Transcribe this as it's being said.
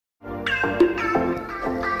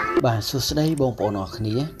បាទសួស្តីបងប្អូនអរគ្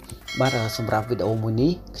នាបាទសម្រាប់វីដេអូមួយ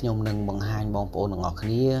នេះខ្ញុំនឹងបង្ហាញបងប្អូនទាំងអស់គ្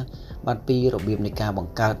នាបាទពីរបៀបនៃការប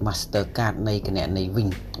ង្កើត MasterCard នៃគណនីវិញ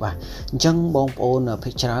បាទអញ្ចឹងបងប្អូនភា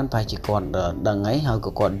គច្រើនប្រហែលជាគាត់ដឹងហើយហើយ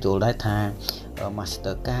ក៏គាត់យល់ដែរថា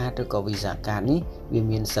MasterCard ឬក៏ Visa Card នេះវា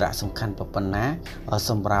មានសារៈសំខាន់ប៉ុណ្ណា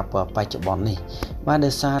សម្រាប់បច្ចុប្បន្ននេះបាទ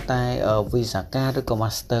ដោយសារតែ Visa Card ឬក៏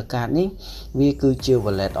MasterCard នេះវាគឺជា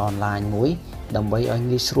wallet online មួយដើម្បីឲ្យ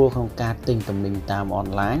ងាយស្រួលក្នុងការទិញទំនិញតាមអន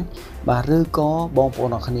ឡាញបាទឬក៏បងប្អូន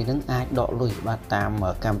អរគ្នានឹងអាចដកលុយបាទតាម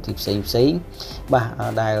កម្មវិធីផ្សេងបាទ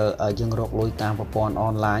ដែលយើងរកលុយតាមប្រព័ន្ធអ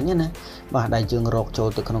នឡាញណាបាទដែលយើងរកចូល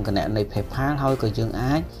ទៅក្នុងគណនី Paypal ហើយក៏យើង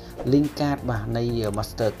អាច link card បាទនៃ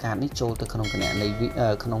MasterCard នេះចូលទៅក្នុងគណ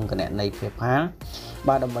នី Paypal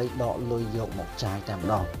បាទដើម្បីដកលុយយកមកចាយតែម្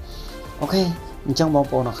ដងអូខេអញ្ចឹងបង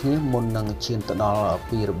ប្អូនអរគ្នាមុននឹងឈានទៅដល់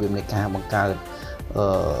ពីរបៀបនៃការបង្កើត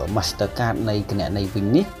MasterCard នៃគណនីវិញ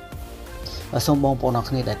នេះសូមបងប្អូនអរ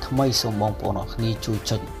គ្នាដែលថ្មីសូមបងប្អូនអរគ្នាជួយ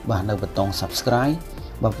ចុចបាទនៅប៊ូតុង Subscribe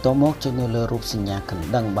បាទបន្ទាប់មកចុចនៅលើរូបសញ្ញាកណ្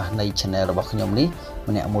ដឹងបាទនៃ Channel របស់ខ្ញុំនេះ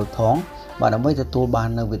ម្នាក់មួយផងបាទដើម្បីទទួលបាន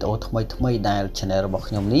នៅវីដេអូថ្មីដែល Channel របស់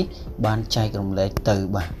ខ្ញុំនេះបានចែករំលែកទៅ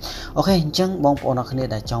បាទអូខេអញ្ចឹងបងប្អូនអរគ្នា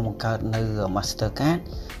ដែលចង់បង្កើតនៅ MasterCard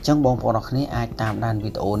អញ្ចឹងបងប្អូនអរគ្នាអាចតាមដានវី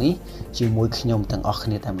ដេអូនេះជាមួយខ្ញុំទាំងអស់គ្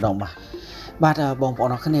នាតែម្ដងបាទបងប្អូន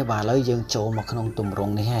អរគ្នាបាទឥឡូវយើងចូលមកក្នុងទម្រ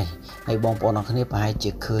ង់នេះហើយបងប្អូនអរគ្នាប្រហែលជា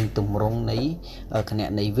ឃើញទម្រង់នៃគណ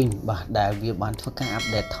នីវិញបាទដែលវាបានធ្វើការអាប់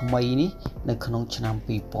ដេតថ្មីនេះនៅក្នុងឆ្នាំ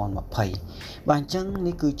2020បាទអញ្ចឹង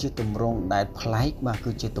នេះគឺជាទម្រង់ដែលប្លែកបាទ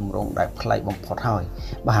គឺជាទម្រង់ដែលប្លែកបំផុតហើយ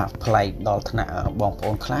បាទប្លែកដល់ថ្នាក់បងប្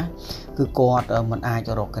អូនខ្លះគឺគាត់មិនអាច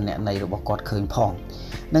រកគណនីរបស់គាត់ឃើញផង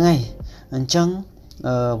ហ្នឹងហើយអញ្ចឹង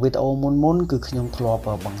វីដេអូមុនគឺខ្ញុំធ្លាប់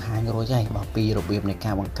បង្ហាញរួចហើយបាទពីរបៀបនៃ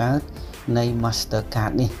ការបង្កើតនៃ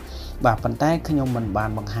MasterCard នេះបាទប៉ុន្តែខ្ញុំមិនបាន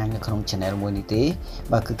បង្ហាញនៅក្នុង Channel មួយនេះទេ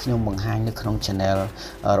បាទគឺខ្ញុំបង្ហាញនៅក្នុង Channel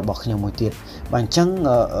របស់ខ្ញុំមួយទៀតបាទអញ្ចឹង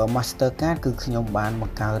MasterCard គឺខ្ញុំបានប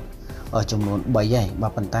ង្កើតចំនួន3ហើយបា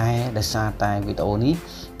ទប៉ុន្តែដោយសារតែវីដេអូនេះ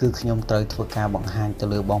គឺខ្ញុំត្រូវធ្វើការបង្ហាញទៅ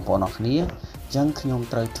លើបងប្អូនអរគ្នាអញ្ចឹងខ្ញុំ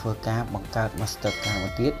ត្រូវធ្វើការបង្កើត MasterCard មួ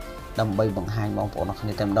យទៀតដើម្បីបង្ហាញបងប្អូនអរគ្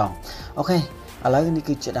នាតែម្ដងអូខេឥឡូវនេះ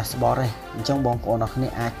គឺជា dashboard ហើយអញ្ចឹងបងប្អូនអរគ្នា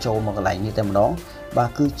អាចចូលមកកន្លែងនេះតែម្ដងបាទ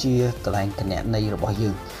គឺជាកន្លែងគណនីរបស់យើ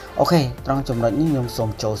ងអូខេត្រង់ចំណុចនេះខ្ញុំសូម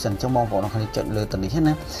ចូលសិនអញ្ចឹងបងប្អូនអរគ្នាចុចលើទៅនេះ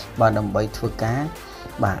ណាបាទដើម្បីធ្វើការ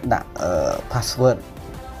បាទដាក់password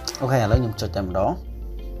អូខេឥឡូវខ្ញុំចុចតែម្ដង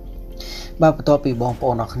បាទបន្ទាប់ពីបងប្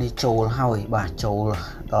អូនអរគ្នាចូលហើយបាទចូល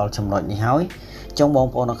ដល់ចំណុចនេះហើយអញ្ចឹងបង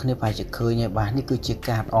ប្អូនអរគ្នាប្រហែលជាឃើញហើយបាទនេះគឺជា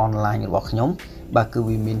កាតអនឡាញរបស់ខ្ញុំបាទគឺ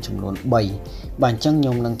វាមានចំនួន3បាទអញ្ចឹងខ្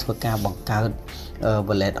ញុំនឹងធ្វើការបង្កើត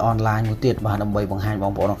wallet online មួយទៀតបាទដើម្បីបង្ហាញប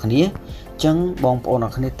ងប្អូនអរគ្នាអញ្ចឹងបងប្អូនអ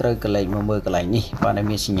រគ្នាត្រូវកលេចមកមើលកន្លែងនេះបាទដែល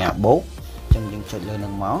មានសញ្ញាបូកអញ្ចឹងយើងចុចលើនឹ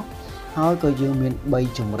ងមកហើយក៏យើងមាន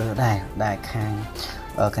3ជម្រើសដែលខាង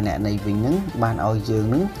គណនីវិញហ្នឹងបានឲ្យយើង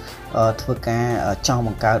នឹងធ្វើការចង់ប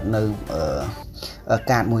ង្កើតនៅ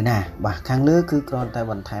កាតមួយណាបាទខាងលើគឺគ្រាន់តែ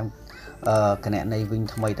បន្ថែមគណនីវិញ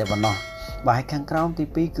ថ្មីតែប៉ុណ្ណោះបាទខាងក្រោមទី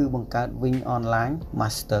2គឺបង្កើត Wing Online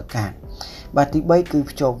MasterCard បាទទី3គឺ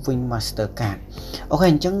ភ្ជាប់ Wing MasterCard អូខេ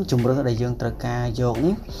អញ្ចឹងជម្រើសដែលយើងត្រូវការយក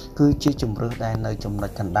នេះគឺជាជម្រើសដែលនៅចំណុច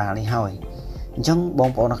កណ្ដាលនេះហើយអញ្ចឹងបង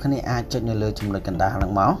ប្អូនអរគ្នាអាចចុចនៅលើចំណុចកណ្ដាលហ្នឹ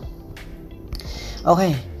ងមកអូខេ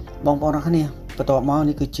បងប្អូនអរគ្នាបន្ទាប់មក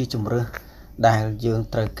នេះគឺជាជម្រើសដែលយើង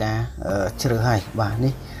ត្រូវការជ្រើសហើយបាទ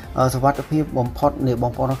នេះសុវត្ថិភាពបំផុតនៃប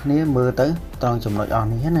ងប្អូនអរគ្នាមើលទៅត្រង់ចំណុចអស់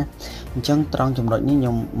នេះណាអញ្ចឹងត្រង់ចំណុចនេះខ្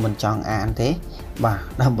ញុំមិនចង់អានទេបាទ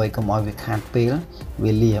ដើម្បីកុំឲ្យវាខាតពេល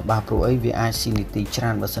វេលាបាទព្រោះអីវាអាចស៊ីនីតិច្រើ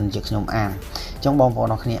នបើសិនជាខ្ញុំអានអញ្ចឹងបងប្អូន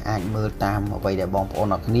អរគ្នាអាចមើលតាមអ្វីដែលបងប្អូន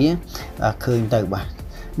អរគ្នាឃើញទៅបាទ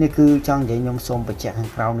នេះគឺចង់និយាយខ្ញុំសូមបញ្ជាក់ខា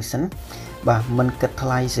ងក្រោមនេះសិនបាទមិនគិតថ្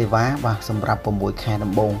លៃសេវាបាទសម្រាប់6ខែ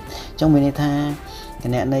ដំបូងអញ្ចឹងមានន័យថាគ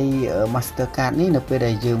ណនី MasterCard នេះនៅពេល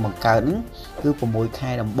ដែលយើងបង្កើតហ្នឹងគឺ6ខែ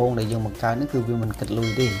ដំបូងដែលយើងបង្កើតហ្នឹងគឺវាមិនគិតលុយ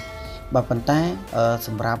ទេបាទប៉ុន្តែស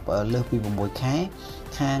ម្រាប់លើសពី6ខែ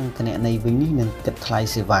ខាងគណនីវិញនេះនឹងគិតថ្លៃ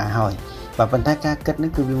សេវាហើយបាទប៉ុន្តែការគិត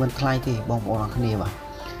នេះគឺវាមិនថ្លៃទេបងប្អូនអរគ្នាបាទ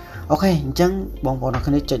អូខេអញ្ចឹងបងប្អូនអរ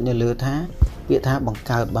គ្នាចុចនៅលើថាពាក្យថាបង្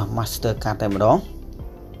កើតបាទ MasterCard តែម្ដង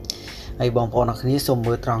ហើយបងប្អូនអរគ្នាសូម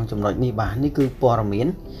មើលត្រង់ចំណុចនេះបាទនេះគឺព័ត៌មាន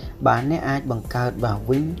បាទអ្នកអាចបង្កើតបាទ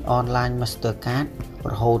Wing Online MasterCard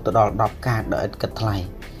រហូតទៅដល់10កាតដោយឥតគិតថ្លៃ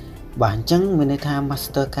បាទអញ្ចឹងមានន័យថា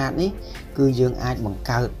MasterCard នេះគឺយើងអាចបង្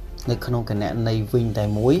កើតនៅក្នុងគណនីវិញតែ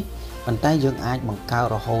មួយប៉ុន្តែយើងអាចបង្កើត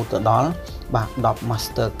រហូតទៅដល់បាទ10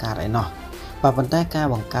 MasterCard ឯណោះបាទប៉ុន្តែការ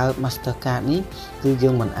បង្កើត MasterCard នេះគឺយើ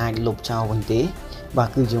ងមិនអាចលុបចោលវិញទេបាទ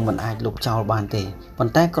គឺយើងមិនអាចលុបចោលបានទេប៉ុ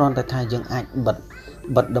ន្តែគ្រាន់តែថាយើងអាច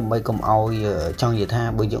បិទដើម្បីកុំឲ្យចង់និយាយថា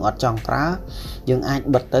បើយើងអត់ចង់ប្រើយើងអាច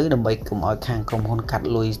បិទទៅដើម្បីកុំឲ្យខាងក្រុមហ៊ុនកាត់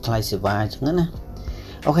លុយថ្លៃសេវាអញ្ចឹងណា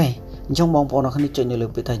អ អូខេអញ្ចឹងបងប្អូនអរគ្នាចុចនៅលើ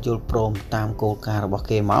ពាក្យថាយល់ព្រមតាមគោលការណ៍របស់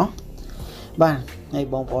គេមកបាទហើយ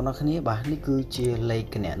បងប្អូនអរគ្នាបាទនេះគឺជាលេខ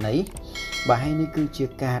គណនីបាទហើយនេះគឺជា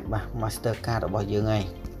កាតបាទ MasterCard របស់យើងហើយ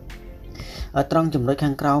ត្រង់ចំណុច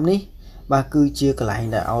ខាងក្រោមនេះបាទគឺជាកន្លែង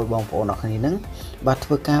ដែលឲ្យបងប្អូនអរគ្នានឹងបាទធ្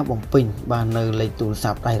វើការបំពេញបាទនៅលេខទូរស័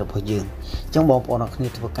ព្ទដៃរបស់យើងអញ្ចឹងបងប្អូនអរគ្នា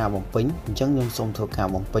ធ្វើការបំពេញអញ្ចឹងខ្ញុំសូមធ្វើការ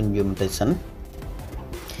បំពេញវាបន្តិចសិន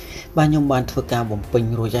បាទខ្ញុំបានធ្វើការបំពេញ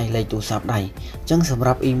រួចហើយលេខទូរស័ព្ទដៃអញ្ចឹងសម្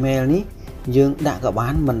រាប់អ៊ីមែលនេះយើងដាក់ក៏បា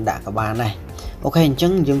នមិនដាក់ក៏បានដែរអូខេអញ្ចឹ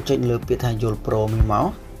ងយើងចុចលើពាក្យថាយល់ព្រមនេះមក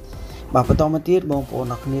បាទបន្តមកទៀតបងប្អូន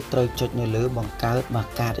អរគ្នាត្រូវចុចនៅលើបង្កើតបាទ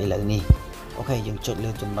កាតឥឡូវនេះអូខេយើងចុចលើ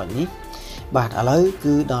ចំណុចនេះបាទឥឡូវ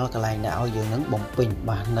គឺដល់កន្លែងដែលឲ្យយើងនឹងបំពេញ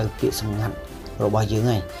បាទនៅពាក្យសម្ងាត់របស់យើង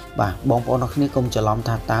ហើយបាទបងប្អូនអរគ្នាកុំច្រឡំ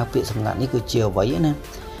ថាតើពាក្យសម្ងាត់នេះគឺជាអ្វីណា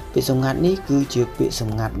ពាក្យសម្ងាត់នេះគឺជាពាក្យស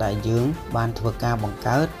ម្ងាត់ដែលយើងបានធ្វើការបង្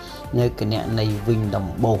កើតនៅគណនីវិញដំ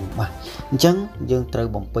បូងបាទអញ្ចឹងយើងត្រូវ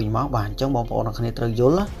បំពេញមកបាទអញ្ចឹងបងប្អូនអរគ្នាត្រូវយ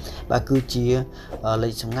ល់បាទគឺជាលេ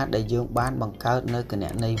ខសម្ងាត់ដែលយើងបានបង្កើតនៅគណ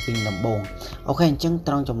នីវិញដំបូងអូខេអញ្ចឹង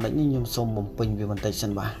ត្រង់ចំណុចនេះខ្ញុំសូមបំពេញវាបន្តិចសិ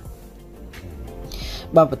នបាទ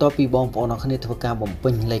បន្ទាប់ពីបងប្អូនអរគ្នាធ្វើការបំពេ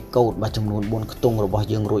ញលេខកូដបាទចំនួន4ខ្ទង់របស់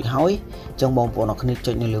យើងរួចហើយអញ្ចឹងបងប្អូនអរគ្នា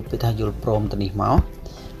ចុចនៅលើពាក្យថាយល់ព្រមទៅនេះមក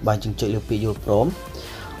បាទយើងចុចលើពាក្យយល់ព្រម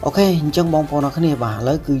អូខេអញ្ចឹងបងប្អូនអរគ្នាបាទឥ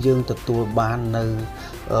ឡូវគឺយើងទទួលបាននៅ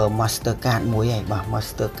MasterCard មួយហើយបាទ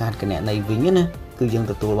MasterCard គណនីវិញណាគឺយើង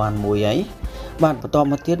ទទួលបានមួយហើយបាទបន្ត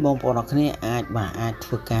មកទៀតបងប្អូនអរគ្នាអាចធ្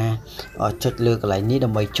វើការចុចលើកន្លែងនេះដើ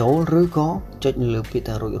ម្បីចូលឬក៏ចុចលើពាក្យ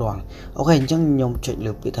ថារួចរាល់អូខេអញ្ចឹងខ្ញុំចុច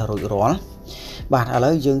លើពាក្យថារួចរាល់បាទឥ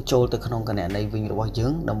ឡូវយើងចូលទៅក្នុងគណនីវិញរបស់យើ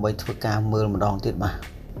ងដើម្បីធ្វើការមើលម្ដងទៀតបាទ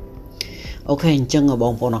អូខេអញ្ចឹងប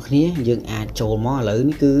ងប្អូនអរគ្នាយើងអាចចូលមកឥឡូវ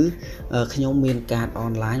នេះគឺខ្ញុំមានកាតអ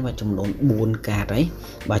នឡាញបាទចំនួន4កាតហើយ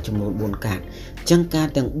បាទចំនួន4កាតអញ្ចឹងកាត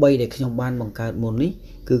ទាំង3ដែលខ្ញុំបានបង្កើតមុននេះ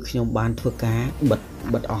គឺខ្ញុំបានធ្វើការ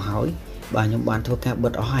បិទអស់ហើយបាទខ្ញុំបានធ្វើការបិ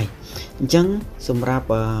ទអស់ហើយអញ្ចឹងសម្រាប់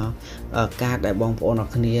កាតដែលបងប្អូនអរ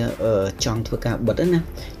គ្នាចង់ធ្វើការបិទណា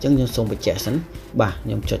អញ្ចឹងខ្ញុំសូមបញ្ជាក់សិនបាទខ្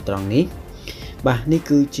ញុំចុចត្រង់នេះបាទនេះ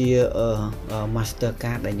គឺជា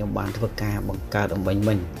MasterCard ដែលខ្ញុំបានធ្វើការបង្កើតអំបញ្ញ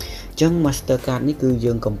មិញអញ្ចឹង MasterCard នេះគឺ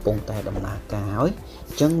យើងកំពុងតែដំណើរការហើយ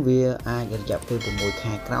អញ្ចឹងវាអាចរយៈពេល6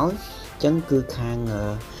ខែក្រោយអញ្ចឹងគឺខាង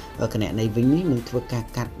គណនីវិញនេះនឹងធ្វើការ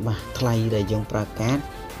កាត់បាទថ្លៃដែលយើងប្រើកាត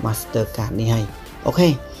MasterCard នេះហើយអូខេ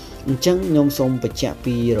អញ្ចឹងខ្ញុំសូមបញ្ជាក់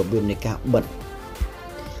ពីរបៀបនៃការបិទ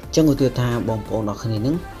អញ្ចឹងឧទាហរណ៍ថាបងប្អូនអរគ្នា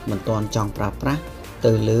នឹងមិនទាន់ចង់ប្រើប្រាស់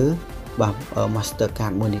ទៅលើបាទ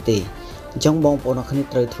MasterCard មួយនេះទេអញ្ចឹងបងប្អូនអរគ្នា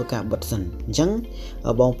ត្រូវធ្វើការបិទសិនអញ្ចឹង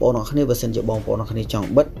បងប្អូនអរគ្នាបើសិនជាបងប្អូនអរគ្នាចង់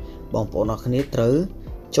បិទបងប្អូនអរគ្នាត្រូវ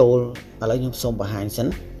ចូលឥឡូវខ្ញុំសូមបង្ហាញសិន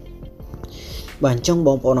បាទអញ្ចឹងប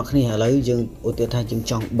ងប្អូនអរគ្នាឥឡូវយើងឧទាហរណ៍ថាយើង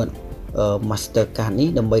ចង់បិទ MasterCard នេះ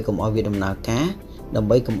ដើម្បីកុំឲ្យវាដំណើរការដើម្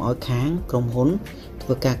បីកុំឲ្យខាងក្រុមហ៊ុនធ្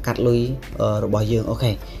វើការកាត់លុយរបស់យើងអូ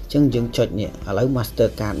ខេអញ្ចឹងយើងចុចនេះឥឡូវ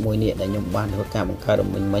MasterCard មួយនេះដែលខ្ញុំបានធ្វើការបង្កើត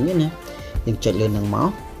មិញណាយើងចុចលើនឹងម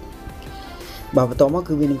កបាទបន្តមក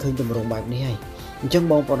គឺវានឹងឃើញទម្រង់បែបនេះហើយអញ្ចឹង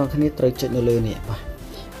បងប្អូនអរគ្នាត្រូវចុចនៅលើនេះបាទ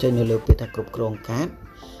ចុចនៅលើពាក្យថាគ្រប់គ្រងកាត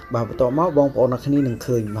បាទបន្តមកបងប្អូនអរគ្នានឹង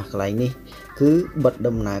ឃើញបាទកន្លែងនេះគឺបិទ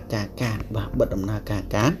ដំណើរការកាតបាទបិទដំណើរការ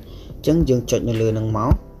កាតអញ្ចឹងយើងចុចនៅលើនឹងម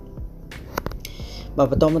កបាទ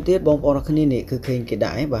បន្តមកទៀតបងប្អូនអរគ្នានេះគឺឃើញគេដា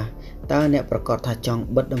ក់ឯបាទតើអ្នកប្រកាសថាចង់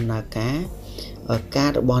បិទដំណើរការកា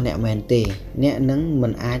តរបស់អ្នកមែនទេអ្នកនឹងមិ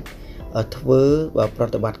នអាចធ្វើប្រ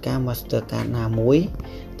តិបត្តិការ MasterCard ណាមួយ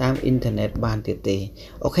តាមអ៊ីនធឺណិតបានទៀតទេ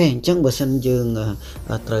អូខេអញ្ចឹងបើសិនយើង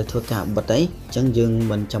ត្រូវធ្វើការបិទអីអញ្ចឹងយើង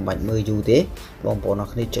មិនចាំបាច់មើលយូរទេបងប្អូនអរ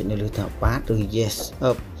គ្នាចុចនៅលើថាបាទឬ yes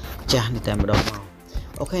ចាស់នេះតែម្ដងមក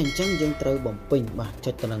អូខេអញ្ចឹងយើងត្រូវបំពេញបាទ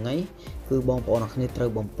ចុចទៅហ្នឹងហើយគឺបងប្អូនអរគ្នាត្រូវ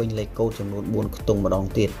បំពេញលេខកូដចំនួន4ខ្ទង់ម្ដង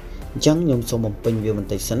ទៀតអញ្ចឹងខ្ញុំសូមបំពេញវាបន្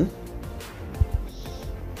តិចសិន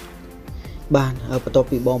បាទបន្ទាប់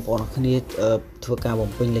ពីបងប្អូនអរគ្នាធ្វើការបំ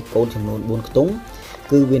ពេញលេខកូដចំនួន4ខ្ទង់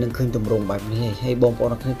គឺវានឹងឃើញទម្រង់បែបនេះហើយបងប្អូន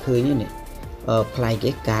អរគ្នាឃើញនេះផ្លែគេ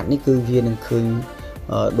កាតនេះគឺវានឹងឃើញ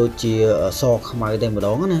ដូចជាសខ្មៅតែម្ដ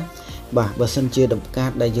ងណាបាទបើសិនជាកា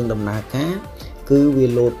តដែលយើងដំណើរការគឺវា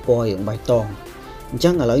លោតពណ៌រាងបៃតងអញ្ចឹ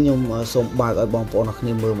ងឥឡូវខ្ញុំសូមបើកឲ្យបងប្អូនអរគ្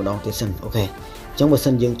នាមើលម្ដងទៀតសិនអូខេអញ្ចឹងបើ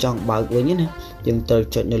សិនយើងចង់បើកវិញណាយើងត្រូវ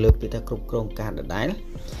ចុចនៅលើពាក្យថាគ្រប់គ្រងកាតដដែល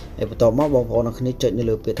ហើយបន្ទាប់មកបងប្អូនអរគ្នាចុចនៅ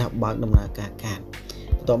លើពាក្យថាបើកដំណើរការកាត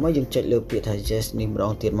បន្ទាប់មកយើងចុចលើពាក្យថា yes នេះម្ដ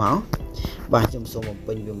ងទៀតមកបាទខ្ញុំសូមបំ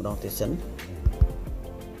ពេញវាម្ដងទៀតសិន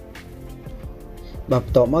បាទប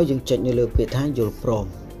ន្ទាប់មកយើងចុចនៅលើពាក្យថាយល់ព្រម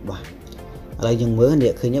បាទឥឡូវយើងមើល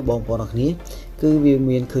នេះឃើញទេបងប្អូនអរគ្នាគឺវា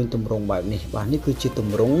មានឃើញទម្រង់បែបនេះបាទនេះគឺជាទ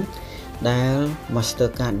ម្រង់ដែល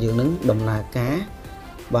MasterCard យើងនឹងដំណើរការ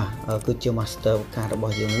បាទគឺជា MasterCard រប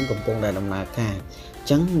ស់យើងនឹងកំពុងតែដំណើរការ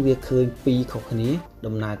ចឹងវាឃើញពីរខុសគ្នា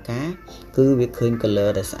ដំណើរការគឺវាឃើញ color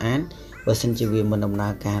ដែលស្អាតបើសិនជាវាមិនដំណើ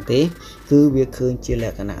រការទេគឺវាឃើញជាល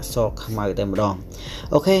ក្ខណៈសខ្មៅតែម្ដង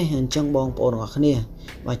អូខេអញ្ចឹងបងប្អូនទាំងអស់គ្នា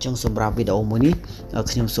បាទចឹងសម្រាប់វីដេអូមួយនេះ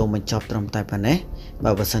ខ្ញុំសូមបញ្ចប់ត្រឹមតែប៉ុណ្ណេះ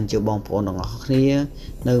បើសិនជាបងប្អូនទាំងអស់គ្នា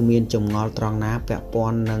នៅមានចម្ងល់ត្រង់ណាពាក់ព័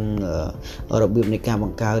ន្ធនឹងរបៀបនៃការប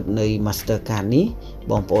ង្កើតនៃ MasterCard នេះ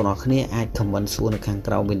បងប្អូនទាំងអស់គ្នាអាច comment សួរនៅខាង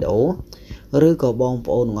ក្រោមវីដេអូឬក៏បង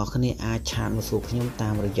ប្អូនទាំងអស់គ្នាអាចឆាតមកសួរខ្ញុំតា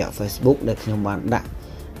មរយៈ Facebook ដែលខ្ញុំបានដាក់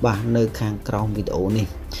បាទនៅខាងក្រោមវីដេអូនេះ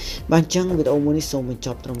បាទអញ្ចឹងវីដេអូមួយនេះសូមបញ្ច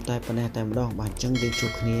ប់ត្រឹមតែប៉ុណ្ណេះតែម្ដងបាទអញ្ចឹងយើងជួ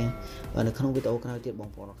បគ្នានៅក្នុងវីដេអូក្រោយទៀតបង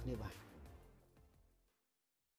ប្អូនទាំងអស់គ្នាបាទ